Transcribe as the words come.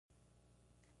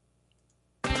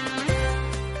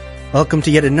Welcome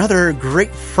to yet another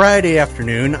great Friday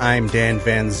afternoon. I'm Dan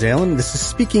Van Zalen. This is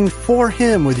Speaking for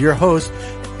Him with your host,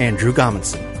 Andrew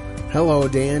Gommenson. Hello,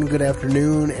 Dan. Good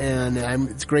afternoon, and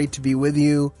it's great to be with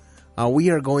you. We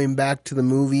are going back to the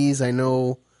movies. I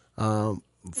know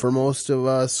for most of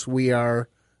us, we are,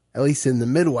 at least in the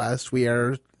Midwest, we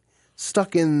are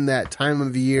stuck in that time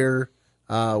of year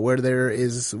where there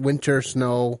is winter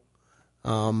snow,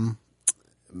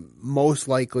 most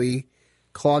likely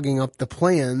clogging up the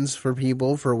plans for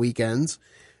people for weekends.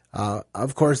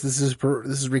 Of course, this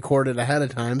is recorded ahead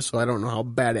of time, so I don't know how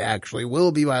bad it actually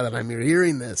will be by the time you're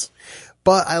hearing this.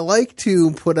 But I like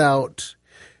to put out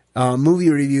movie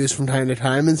reviews from time to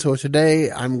time, and so today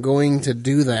I'm going to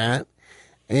do that.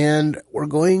 And we're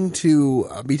going to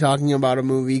be talking about a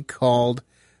movie called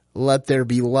Let There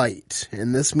Be Light.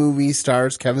 And this movie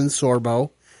stars Kevin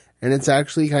Sorbo, and it's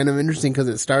actually kind of interesting because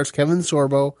it stars Kevin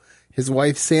Sorbo, his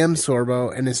wife Sam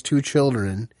Sorbo, and his two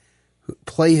children who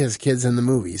play his kids in the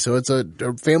movie. So it's a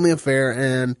family affair,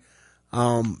 and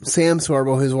Sam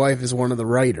Sorbo, his wife, is one of the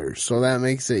writers. So that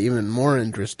makes it even more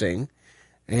interesting.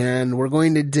 And we're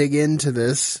going to dig into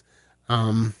this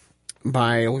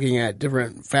by looking at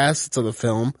different facets of the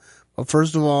film. But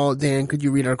first of all, Dan, could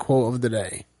you read our quote of the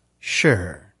day?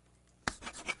 Sure.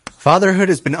 Fatherhood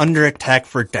has been under attack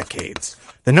for decades.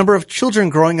 The number of children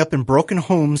growing up in broken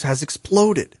homes has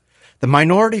exploded. The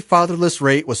minority fatherless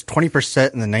rate was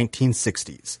 20% in the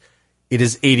 1960s. It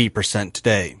is 80%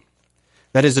 today.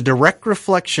 That is a direct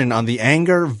reflection on the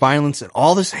anger, violence, and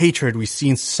all this hatred we see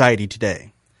in society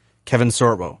today. Kevin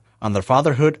Sorbo, on the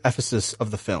fatherhood emphasis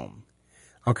of the film.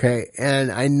 Okay,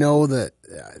 and I know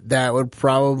that would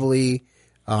probably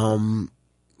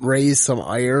raise some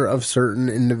ire of certain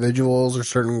individuals or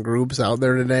certain groups out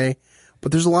there today,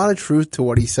 but there's a lot of truth to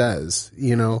what he says,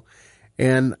 you know.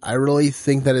 And I really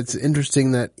think that it's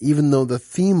interesting that even though the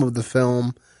theme of the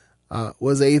film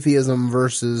was atheism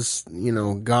versus, you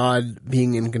know, God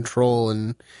being in control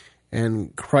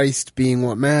and Christ being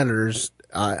what matters,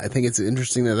 I think it's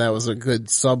interesting that was a good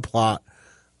subplot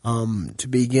to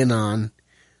begin on.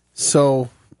 So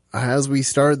as we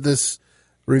start this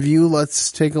review,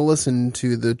 let's take a listen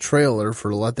to the trailer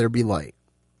for Let There Be Light.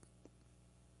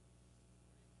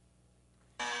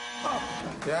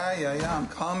 Yeah, I'm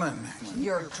coming.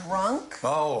 You're drunk?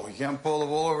 Oh, you can't pull the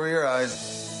wool over your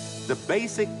eyes. The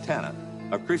basic tenet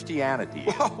of Christianity.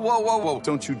 Whoa.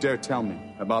 Don't you dare tell me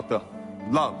about the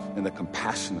love and the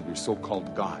compassion of your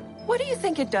so-called God. What do you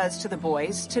think it does to the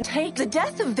boys to take the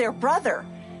death of their brother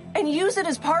and use it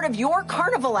as part of your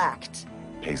carnival act?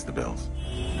 Pays the bills.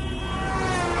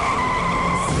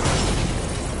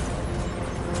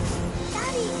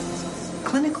 Daddy!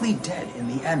 Clinically dead in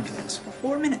the ambulance for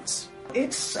 4 minutes.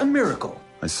 It's a miracle.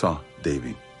 I saw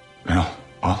Davy. And all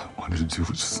I wanted to do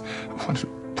was I wanted to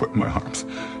put my arms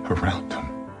around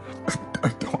him. I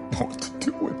don't know what to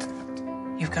do with it.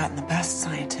 You've gotten the best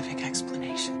scientific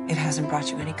explanation. It hasn't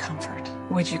brought you any comfort.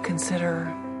 Would you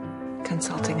consider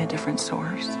consulting a different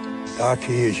source? Doc,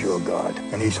 he is your God,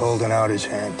 and he's holding out his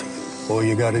hand to you. All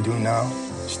you got to do now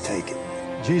is take it.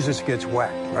 Jesus gets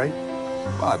whacked, right?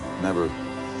 Well, I've never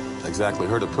exactly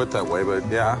heard it put that way, but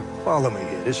yeah. Follow me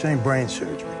here. This ain't brain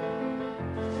surgery.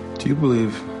 Do you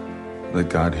believe that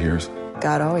God hears?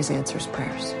 God always answers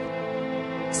prayers.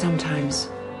 Sometimes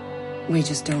we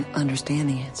just don't understand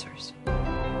the answers.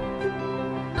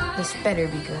 This better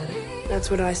be good. That's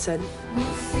what I said.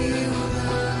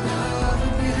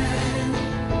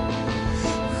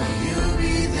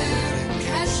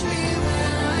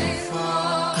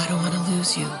 I don't want to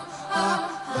lose you.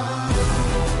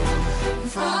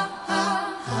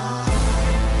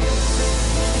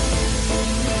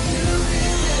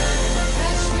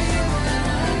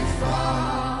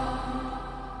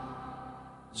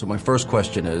 So my first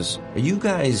question is, are you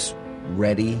guys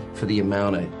ready for the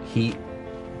amount of heat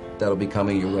that'll be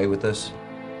coming your way with this?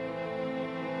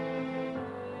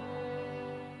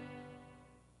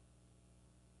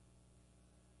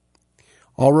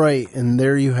 All right, and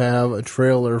there you have a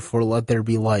trailer for Let There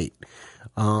Be Light.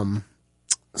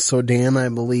 So Dan, I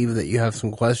believe that you have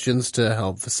some questions to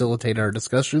help facilitate our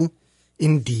discussion.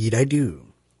 Indeed, I do.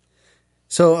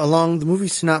 So, along the movie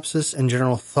synopsis and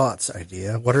general thoughts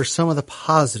idea, what are some of the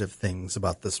positive things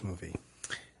about this movie?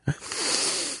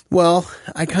 Well,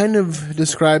 I kind of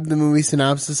described the movie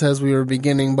synopsis as we were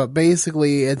beginning, but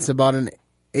basically it's about an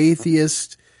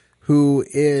atheist who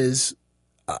is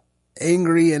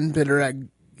angry and bitter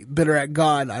at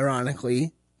God,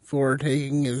 ironically, for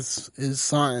taking his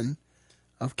son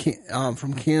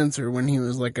from cancer when he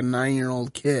was like a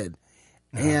 9-year-old kid.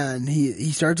 And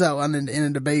he starts out in a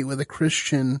debate with a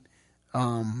Christian,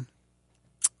 and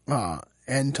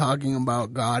and talking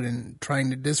about God and trying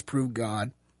to disprove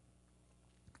God.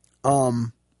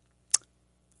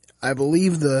 I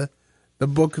believe the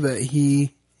book that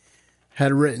he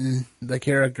had written, the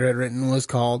character had written, was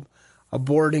called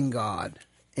Aborting God.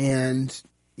 And,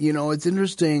 you know, it's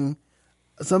interesting.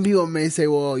 Some people may say,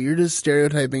 well, you're just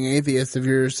stereotyping atheists if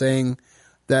you're saying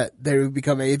that they would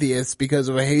become atheists because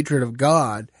of a hatred of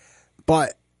God.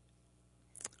 But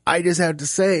I just have to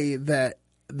say that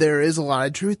there is a lot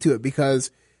of truth to it, because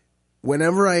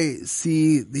whenever I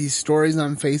see these stories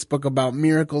on Facebook about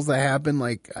miracles that happen,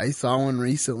 like I saw one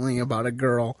recently about a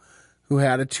girl who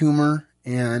had a tumor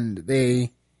and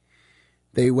they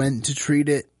went to treat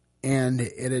it and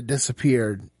it had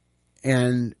disappeared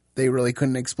and they really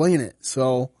couldn't explain it.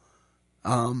 So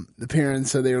the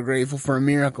parents said they were grateful for a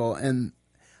miracle, and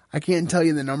I can't tell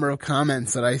you the number of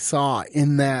comments that I saw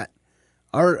in that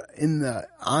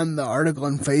on the article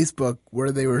on Facebook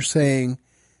where they were saying,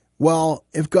 well,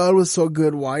 if God was so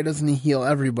good, why doesn't he heal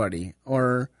everybody?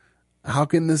 Or how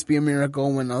can this be a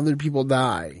miracle when other people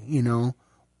die? You know,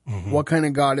 what kind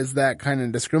of God is that kind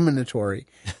of discriminatory?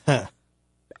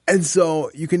 And so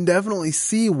you can definitely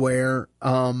see where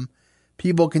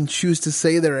people can choose to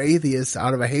say they're atheists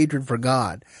out of a hatred for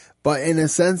God. But in a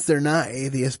sense, they're not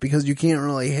atheists, because you can't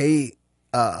really hate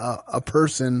a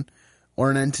person or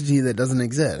an entity that doesn't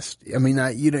exist. I mean,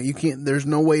 you can't, there's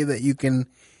no way that you can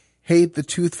hate the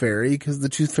tooth fairy, because the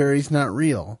tooth fairy's not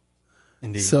real.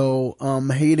 Indeed. So,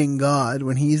 hating God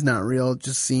when he's not real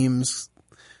just seems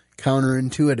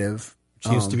counterintuitive.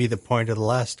 Seems to be the point of the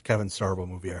last Kevin Sorbo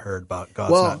movie I heard about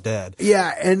God's not dead.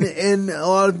 Yeah, and a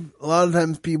lot of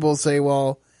times people say,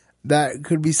 well, that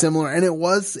could be similar, and it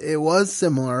was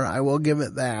similar. I will give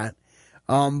it that.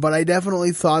 But I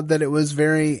definitely thought that it was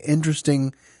very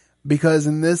interesting, because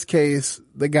in this case,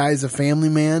 the guy's a family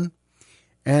man,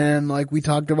 and like we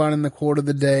talked about in the quote of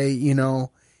the day, you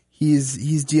know,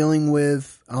 he's dealing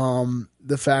with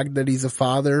the fact that he's a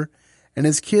father, and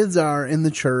his kids are in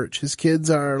the church. His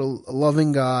kids are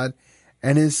loving God,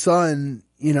 and his son,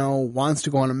 you know, wants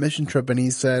to go on a mission trip, and he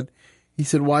said,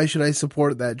 why should I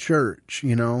support that church?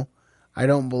 You know, I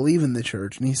don't believe in the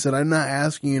church. And he said, I'm not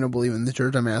asking you to believe in the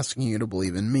church. I'm asking you to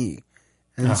believe in me.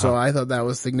 And so I thought that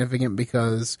was significant,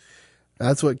 because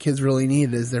that's what kids really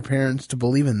need, is their parents to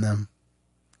believe in them.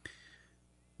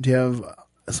 Do you have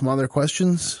some other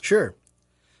questions? Sure.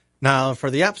 Now, for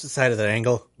the opposite side of the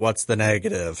angle, what's the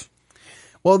negative?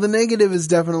 Well, the negative is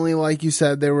definitely, like you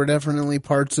said, there were definitely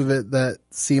parts of it that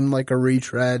seemed like a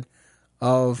retread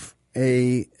of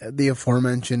the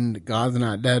aforementioned God's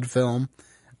Not Dead film.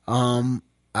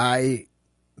 I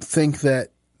think that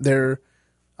there's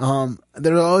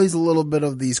always a little bit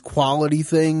of these quality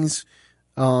things,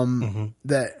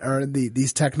 that are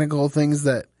these technical things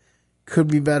that could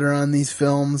be better on these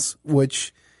films,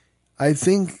 which I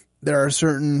think there are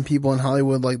certain people in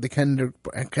Hollywood, like the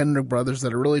Kendrick brothers,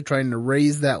 that are really trying to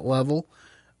raise that level.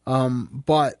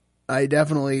 But I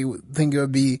definitely think it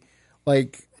would be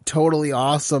like totally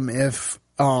awesome if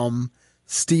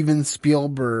Steven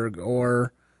Spielberg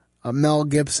or Mel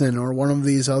Gibson or one of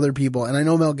these other people, and I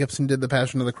know Mel Gibson did The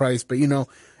Passion of the Christ, but you know,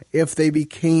 if they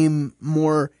became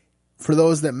more, for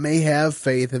those that may have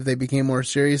faith, if they became more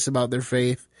serious about their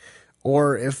faith,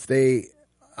 or if they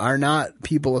are not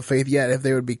people of faith yet, if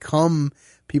they would become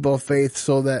people of faith,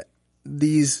 so that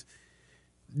these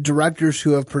directors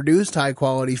who have produced high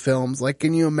quality films, like,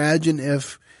 can you imagine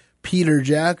if Peter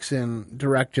Jackson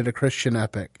directed a Christian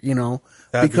epic, you know?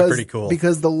 That'd be pretty cool.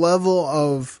 Because the level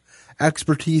of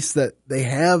expertise that they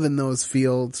have in those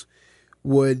fields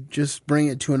would just bring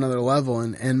it to another level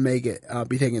and make it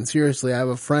be taken seriously. I have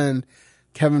a friend,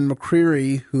 Kevin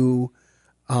McCreary, who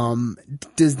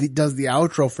does the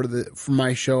outro for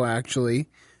my show, actually.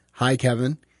 Hi,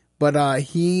 Kevin. But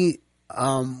he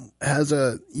has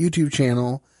a YouTube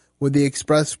channel with the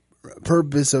express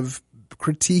purpose of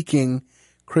critiquing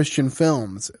Christian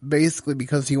films, basically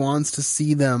because he wants to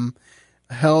see them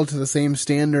held to the same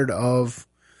standard of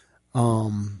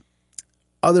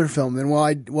other films. And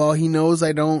while he knows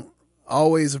I don't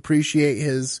always appreciate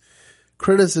his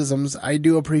criticisms, I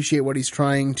do appreciate what he's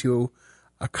trying to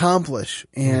accomplish.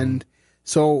 And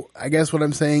so I guess what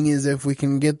I'm saying is, if we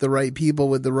can get the right people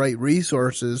with the right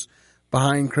resources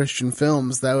behind Christian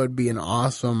films, that would be an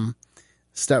awesome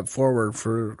step forward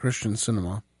for Christian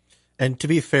cinema. And to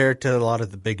be fair to a lot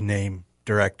of the big name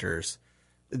directors,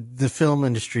 the film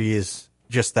industry is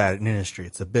just that, an industry.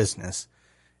 It's a business.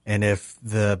 And if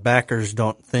the backers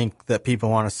don't think that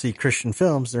people want to see Christian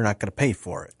films, they're not going to pay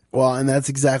for it. Well, and that's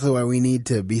exactly why we need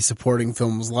to be supporting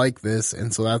films like this.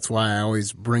 And so that's why I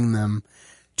always bring them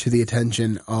to the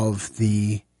attention of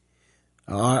the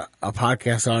a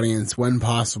podcast audience when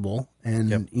possible.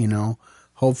 And,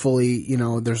 hopefully,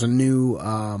 there's a new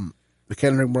the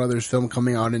Kendrick Brothers film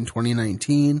coming out in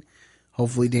 2019.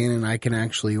 Hopefully Dan and I can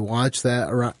actually watch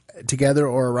that together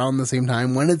or around the same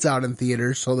time when it's out in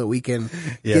theaters so that we can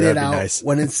get it out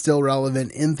when it's still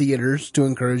relevant in theaters to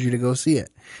encourage you to go see it.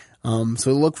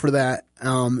 So look for that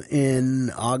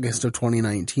in August of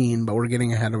 2019, but we're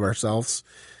getting ahead of ourselves.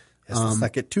 Yes, let's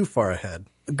not get too far ahead.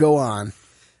 Go on.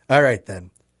 All right,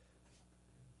 then.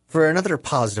 For another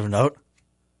positive note,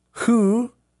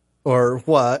 who or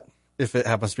what, if it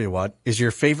happens to be what, is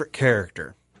your favorite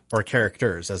character or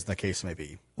characters, as the case may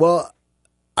be? Well,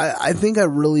 I think I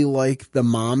really like the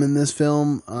mom in this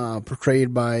film,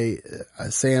 portrayed by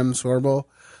Sam Sorbo.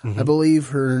 Mm-hmm. I believe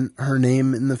her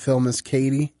name in the film is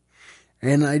Katie.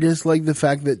 And I just like the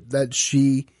fact that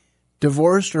she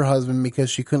divorced her husband because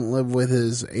she couldn't live with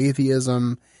his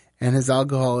atheism and his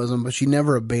alcoholism, but she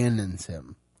never abandons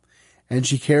him. And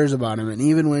she cares about him. And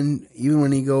even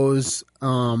when he goes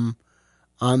on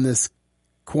this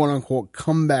quote unquote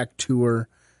comeback tour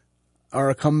or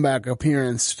a comeback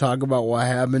appearance to talk about what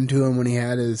happened to him when he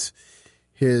had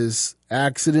his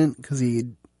accident, because he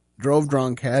drove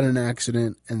drunk, had an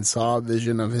accident, and saw a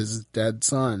vision of his dead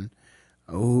son,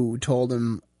 who told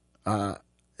him,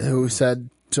 who said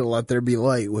to let there be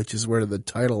light, which is where the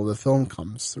title of the film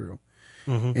comes through.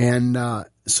 Mm-hmm. And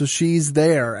so she's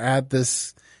there at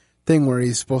this thing where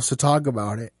he's supposed to talk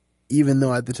about it, even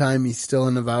though at the time he's still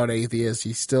an avowed atheist.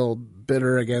 He's still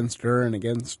bitter against her and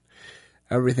against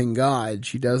everything God.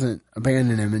 She doesn't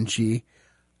abandon him, and she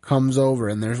comes over,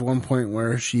 and there's one point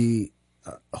where she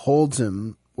holds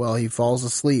him while he falls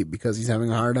asleep because he's having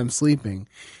a hard time sleeping.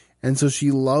 And so she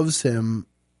loves him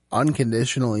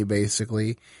unconditionally,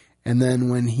 basically. And then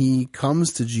when he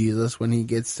comes to Jesus, when he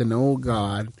gets to know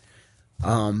God,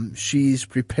 she's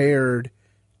prepared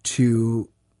to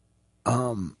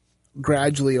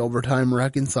gradually over time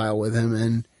reconcile with him.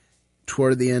 And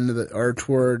toward the end of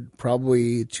toward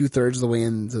probably 2/3 of the way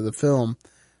into the film,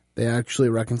 they actually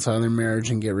reconcile their marriage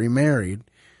and get remarried.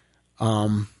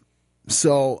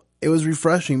 So it was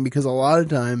refreshing because a lot of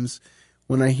times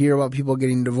when I hear about people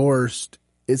getting divorced,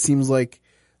 it seems like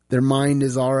their mind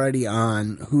is already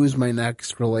on who's my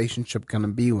next relationship going to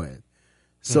be with.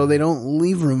 So they don't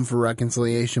leave room for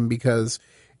reconciliation because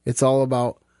it's all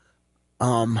about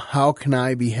how can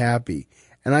I be happy?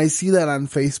 And I see that on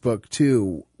Facebook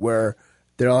too, where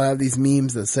they'll have these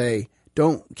memes that say,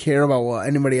 don't care about what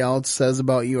anybody else says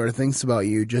about you or thinks about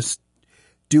you. Just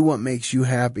do what makes you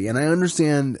happy. And I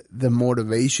understand the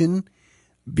motivation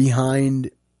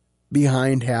behind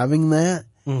having that.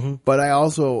 Mm-hmm. But I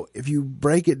also, if you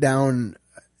break it down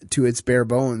to its bare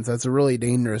bones, that's a really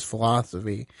dangerous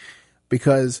philosophy,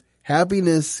 because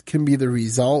happiness can be the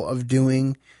result of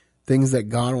doing things that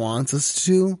God wants us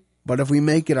to. But if we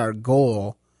make it our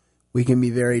goal, we can be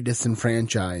very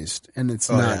disenfranchised, and it's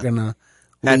not going to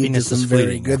lead to some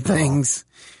very good things.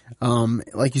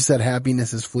 Like you said,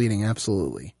 happiness is fleeting.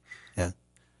 Absolutely. Yeah.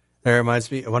 That reminds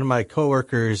me, one of my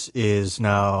coworkers is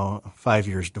now 5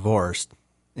 years divorced,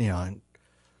 and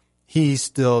he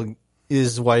still,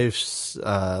 his wife's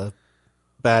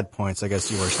bad points, I guess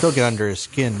still get under his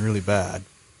skin really bad.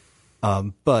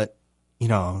 But,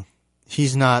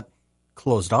 he's not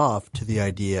closed off to the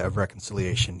idea of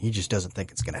reconciliation. He just doesn't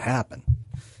think it's going to happen.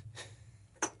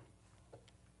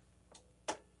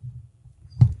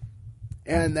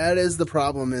 And that is the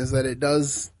problem, is that it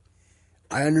does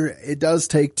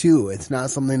take two. It's not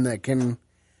something that can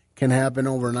happen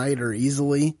overnight or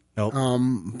easily. Nope.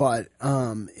 But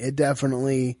it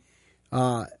definitely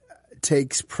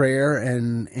takes prayer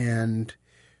and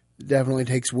definitely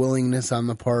takes willingness on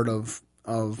the part of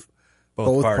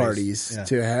both parties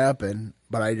to happen.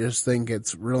 But I just think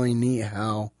it's really neat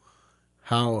how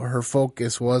her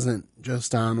focus wasn't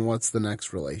just on what's the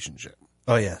next relationship.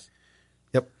 Oh, yes.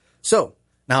 Yep. So,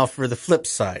 now for the flip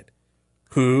side.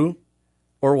 Who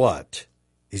or what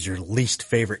is your least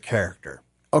favorite character?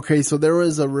 Okay, so there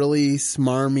was a really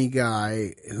smarmy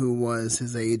guy who was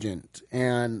his agent,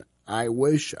 and I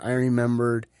wish I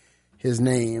remembered his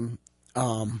name.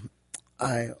 Let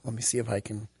me see if I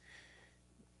can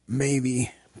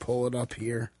maybe pull it up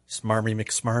here. Smarmy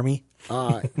McSmarmy?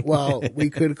 Well, we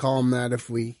could call him that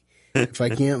if I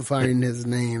can't find his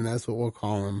name, that's what we'll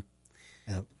call him.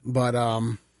 Yep. But,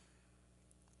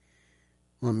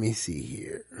 let me see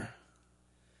here.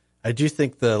 I do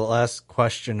think the last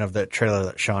question of that trailer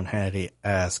that Sean Hannity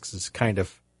asks is kind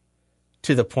of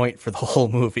to the point for the whole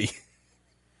movie.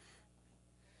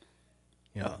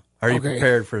 Are you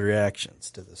prepared for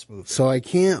reactions to this movie? So I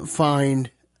can't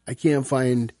find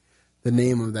the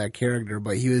name of that character,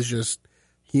 but he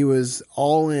he was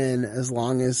all in as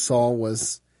long as Saul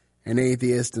was an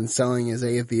atheist and selling his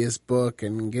atheist book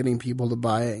and getting people to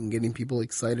buy it and getting people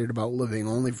excited about living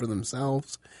only for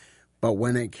themselves. But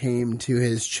when it came to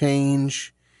his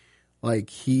change, like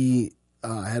he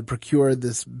had procured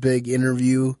this big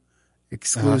interview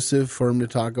exclusive for him to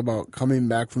talk about coming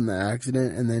back from the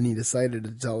accident, and then he decided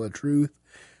to tell the truth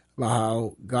about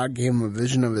how God gave him a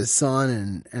vision of his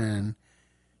son and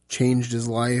changed his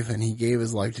life, and he gave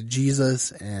his life to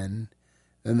Jesus, and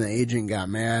then the agent got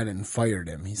mad and fired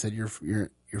him. He said, "You're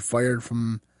fired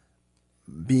from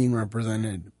being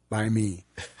represented by me."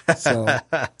 So,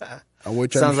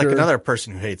 which sounds like another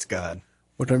person who hates God.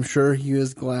 Which I'm sure he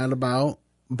was glad about,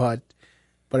 but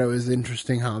it was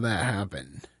interesting how that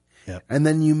happened. Yep. And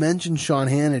then you mentioned Sean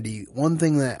Hannity. One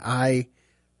thing that I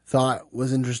thought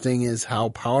was interesting is how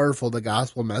powerful the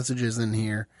gospel message is in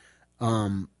here,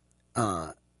 and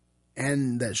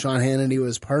that Sean Hannity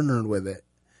was partnered with it.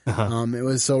 It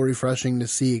was so refreshing to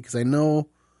see, because I know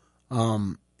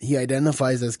he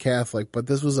identifies as Catholic, but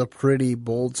this was a pretty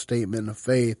bold statement of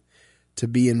faith to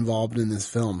be involved in this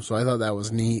film. So I thought that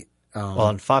was neat. Well,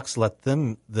 and Fox let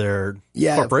their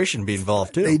corporation be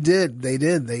involved too. They did.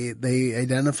 They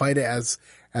identified it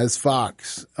as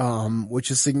Fox,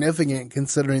 which is significant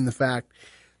considering the fact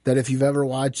that if you've ever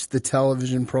watched the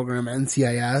television program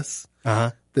NCIS,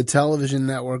 the television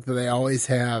network that they always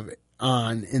have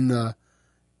on in the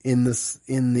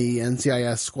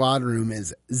NCIS squad room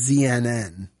is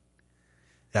ZNN.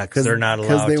 Yeah, because they're not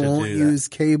allowed to they won't do use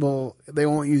cable. They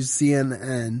won't use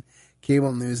CNN,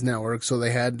 cable news network. So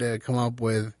they had to come up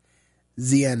with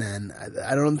ZNN.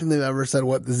 I don't think they've ever said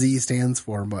what the Z stands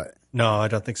for, but no, I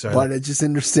don't think so. But it's just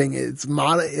interesting. It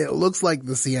looks like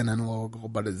the CNN logo,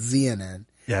 but it's ZNN.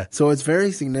 Yeah. So it's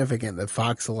very significant that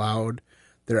Fox allowed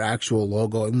their actual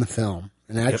logo in the film,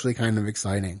 and actually kind of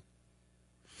exciting.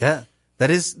 Yeah, that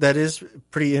is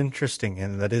pretty interesting,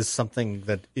 and that is something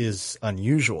that is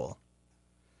unusual.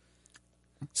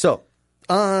 So,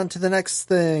 on to the next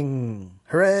thing.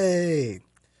 Hooray!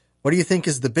 What do you think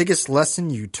is the biggest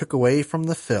lesson you took away from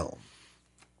the film?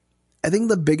 I think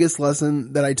the biggest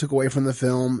lesson that I took away from the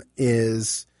film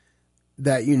is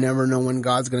that you never know when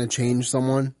God's going to change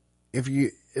someone.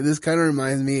 This kind of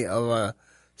reminds me of a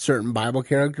certain Bible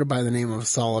character by the name of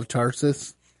Saul of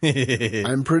Tarsus.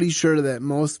 I'm pretty sure that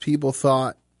most people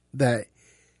thought that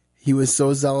he was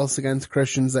so zealous against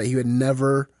Christians that he would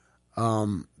never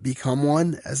become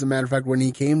one. As a matter of fact, when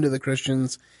he came to the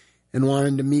Christians and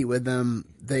wanted to meet with them,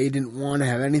 they didn't want to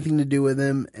have anything to do with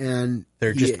him, and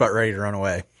they're just about ready to run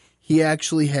away. He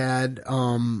actually had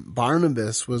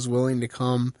Barnabas was willing to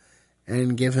come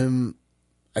and give him,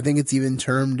 I think it's even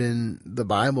termed in the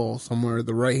Bible somewhere,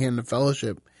 the right hand of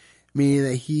fellowship, meaning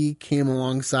that he came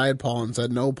alongside Paul and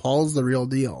said, "No, Paul's the real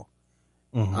deal.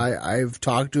 Mm-hmm. I've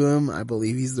talked to him. I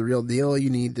believe he's the real deal. You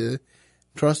need to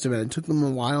trust him." And it took them a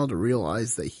while to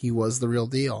realize that he was the real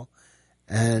deal.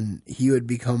 And he would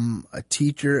become a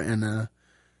teacher and a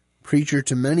preacher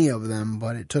to many of them,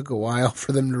 but it took a while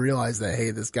for them to realize that,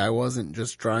 hey, this guy wasn't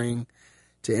just trying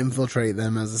to infiltrate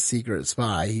them as a secret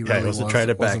spy. He really wasn't trying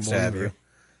to backstab you.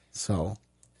 So,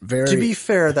 to be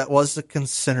fair, that was a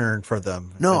concern for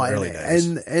them. No,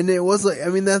 and it was like, I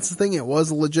mean, that's the thing. It was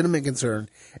a legitimate concern.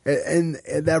 And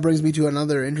that brings me to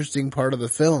another interesting part of the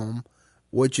film,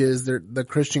 which is the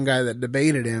Christian guy that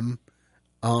debated him,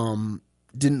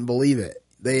 didn't believe it.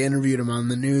 They interviewed him on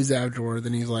the news afterward,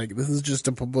 and he's like, "This is just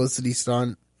a publicity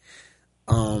stunt."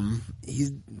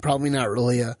 He's probably not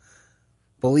really a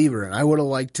believer. And I would have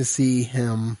liked to see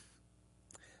them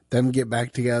get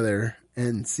back together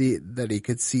and see that he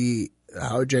could see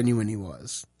how genuine he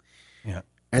was. Yeah.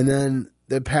 And then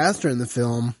the pastor in the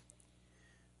film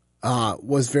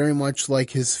was very much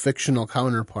like his fictional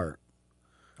counterpart.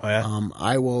 Oh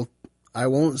yeah. I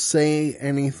won't say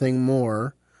anything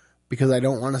more because I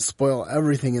don't want to spoil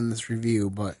everything in this review,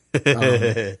 but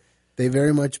they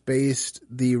very much based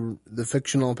the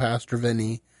fictional Pastor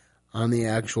Vinny on the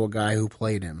actual guy who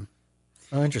played him.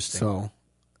 Oh, interesting. So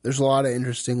there's a lot of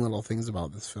interesting little things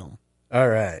about this film. All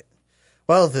right.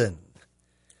 Well then,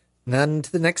 on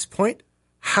to the next point.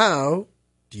 How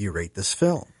do you rate this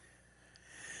film?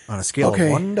 On a scale of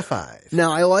 1 to 5.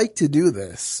 Now, I like to do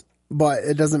this, but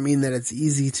it doesn't mean that it's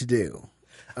easy to do.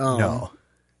 No.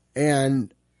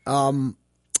 And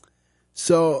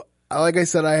so, like I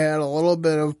said, I had a little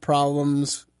bit of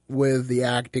problems with the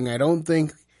acting. I don't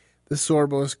think the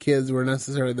Sorbo's kids were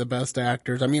necessarily the best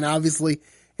actors. I mean, obviously,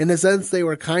 in a sense, they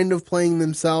were kind of playing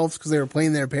themselves because they were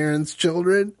playing their parents'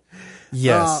 children.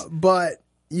 Yes. But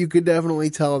you could definitely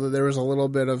tell that there was a little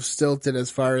bit of stilted as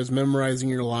far as memorizing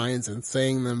your lines and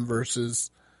saying them versus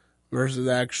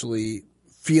actually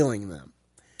feeling them.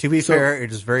 To be fair,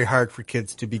 it is very hard for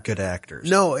kids to be good actors.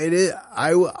 No, it is.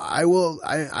 I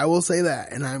will say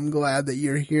that, and I'm glad that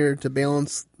you're here to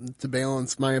balance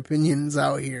my opinions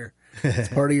out here. It's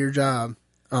part of your job.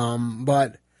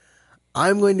 But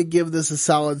I'm going to give this a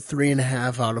solid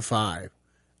 3.5 out of 5.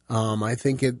 I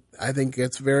think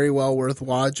it's very well worth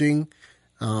watching.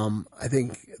 I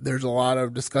think there's a lot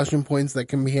of discussion points that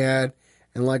can be had.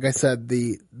 And like I said,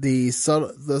 the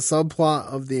subplot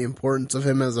of the importance of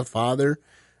him as a father,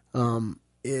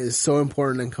 is so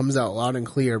important and comes out loud and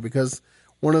clear, because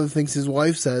one of the things his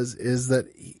wife says is that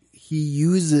he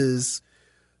uses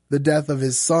the death of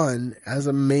his son as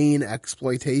a main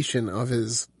exploitation of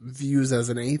his views as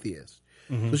an atheist.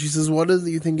 Mm-hmm. So she says, what do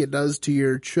you think it does to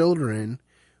your children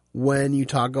when you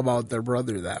talk about their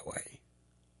brother that way?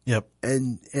 Yep.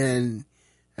 And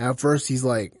at first he's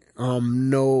like,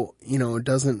 no, it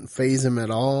doesn't faze him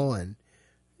at all. And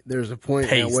there's a point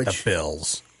Pays at which the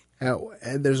bills.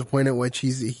 There's a point at which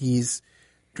he's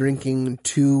drinking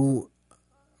 2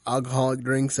 alcoholic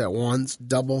drinks at once,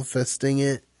 double fisting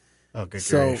it. Oh, good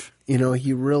grief. So,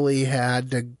 he really had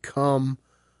to come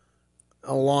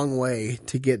a long way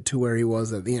to get to where he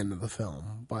was at the end of the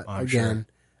film. But again,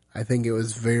 I think it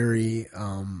was very,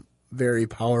 very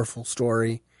powerful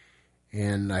story,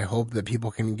 and I hope that people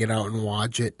can get out and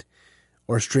watch it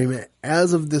or stream it.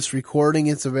 As of this recording,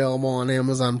 it's available on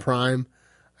Amazon Prime.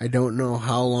 I don't know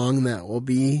how long that will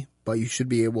be, but you should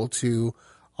be able to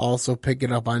also pick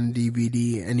it up on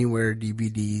DVD anywhere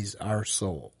DVDs are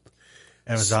sold.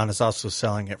 Amazon is also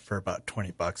selling it for about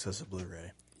 $20 as a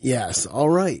Blu-ray. Yes. All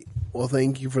right. Well,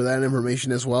 thank you for that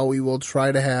information as well. We will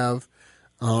try to have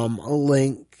a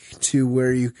link to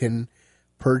where you can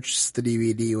purchase the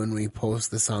DVD when we post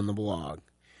this on the blog.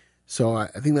 So I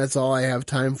think that's all I have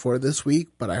time for this week,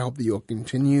 but I hope that you'll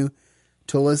continue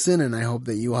to listen, and I hope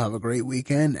that you will have a great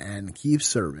weekend and keep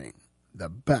serving the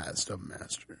best of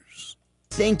masters.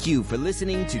 Thank you for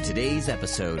listening to today's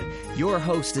episode. Your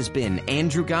host has been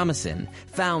Andrew Gomison,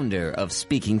 founder of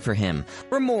Speaking for Him.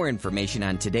 For more information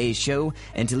on today's show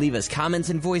and to leave us comments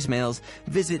and voicemails,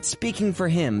 visit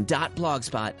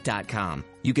speakingforhim.blogspot.com.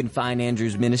 You can find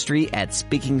Andrew's ministry at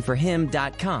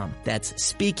speakingforhim.com. That's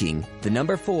speaking,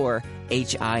 4,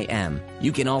 HIM.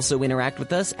 You can also interact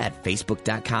with us at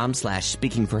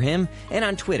facebook.com/speakingforhim and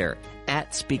on Twitter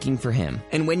 @SpeakingForHim.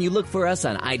 And when you look for us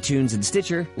on iTunes and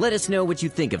Stitcher, let us know what you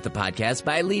think of the podcast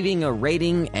by leaving a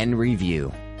rating and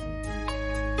review.